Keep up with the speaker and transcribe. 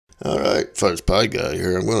Alright, folks, Pi Guy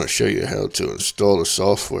here. I'm going to show you how to install the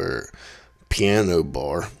software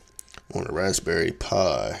PianoBar on a Raspberry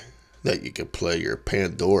Pi that you can play your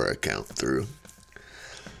Pandora account through.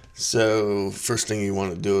 So, first thing you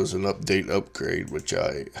want to do is an upgrade, which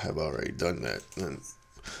I have already done that. And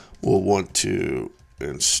we'll want to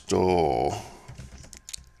install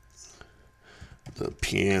the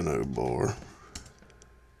PianoBar.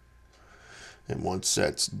 And once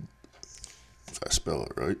that's, if I spell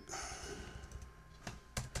it right,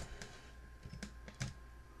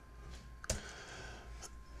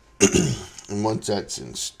 and once that's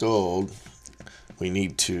installed, we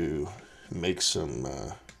need to make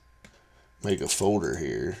a folder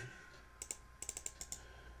here.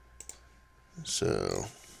 So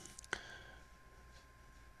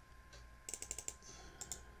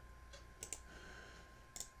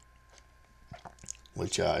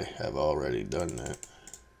which I have already done that.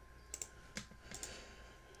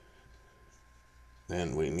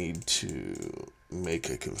 Then we need to make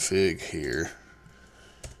a config here,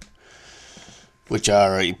 which I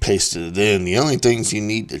already pasted it in. The only things you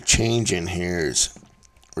need to change in here is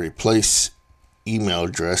replace email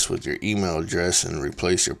address with your email address and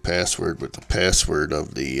replace your password with the password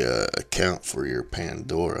of the account for your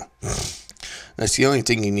Pandora. That's the only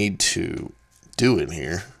thing you need to do in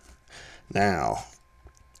here. Now,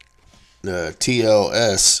 the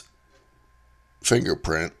TLS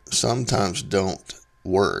fingerprint sometimes don't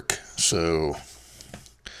work, so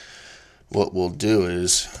what we'll do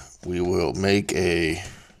is we will make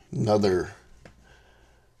another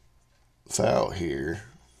file here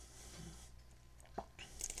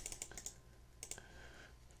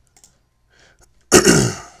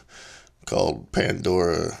called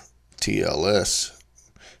Pandora TLS,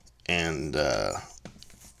 and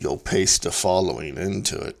you'll paste the following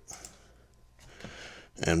into it.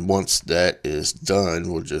 And once that is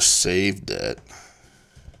done, we'll just save that.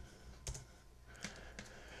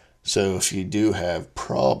 So if you do have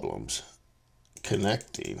problems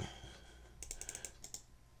connecting,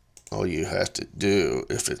 all you have to do,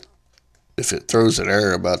 if it throws an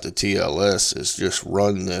error about the TLS, is just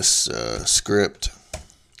run this script,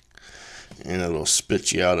 and it'll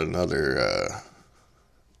spit you out another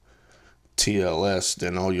TLS.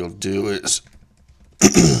 Then all you'll do is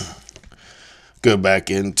go back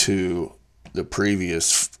into the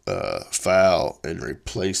previous file and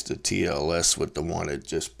replace the TLS with the one it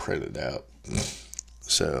just printed out.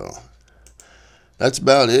 So that's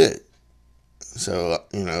about it. So,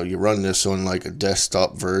 you run this on like a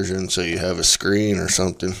desktop version, so you have a screen or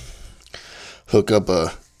something. Hook up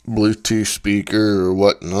a Bluetooth speaker or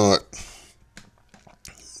whatnot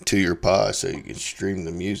to your Pi so you can stream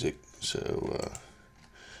the music. So,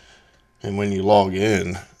 and when you log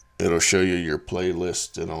in, it'll show you your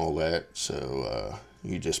playlist and all that. So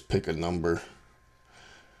you just pick a number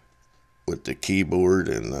with the keyboard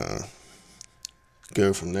and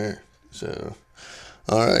go from there. So,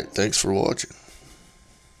 all right, thanks for watching.